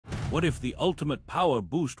What if the ultimate power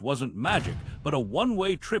boost wasn't magic, but a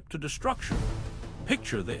one-way trip to destruction?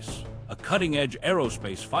 Picture this. A cutting-edge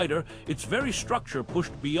aerospace fighter, its very structure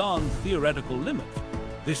pushed beyond theoretical limits.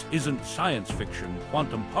 This isn't science fiction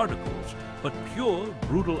quantum particles, but pure,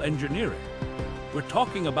 brutal engineering. We're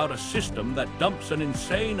talking about a system that dumps an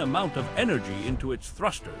insane amount of energy into its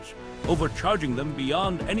thrusters, overcharging them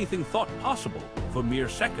beyond anything thought possible for mere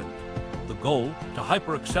seconds. The goal, to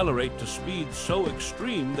hyper-accelerate to speeds so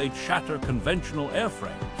extreme they'd shatter conventional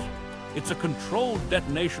airframes. It's a controlled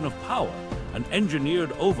detonation of power, an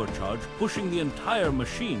engineered overcharge pushing the entire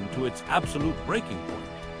machine to its absolute breaking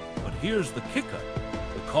point. But here's the kicker.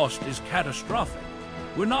 The cost is catastrophic.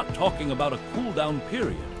 We're not talking about a cool-down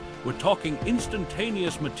period. We're talking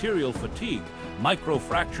instantaneous material fatigue,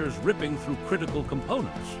 microfractures ripping through critical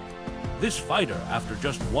components. This fighter, after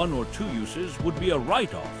just 1 or 2 uses, would be a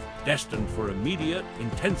write-off, destined for immediate,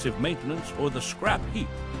 intensive maintenance or the scrap heap.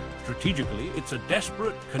 Strategically, it's a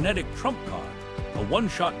desperate, kinetic trump card, a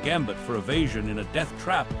one-shot gambit for evasion in a death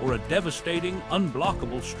trap or a devastating,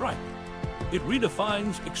 unblockable strike. It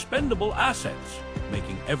redefines expendable assets,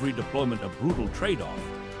 making every deployment a brutal trade-off,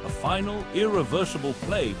 a final, irreversible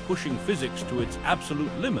play pushing physics to its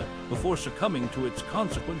absolute limit before succumbing to its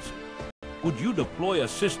consequences. Would you deploy a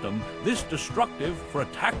system this destructive for a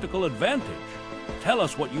tactical advantage? Tell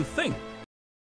us what you think.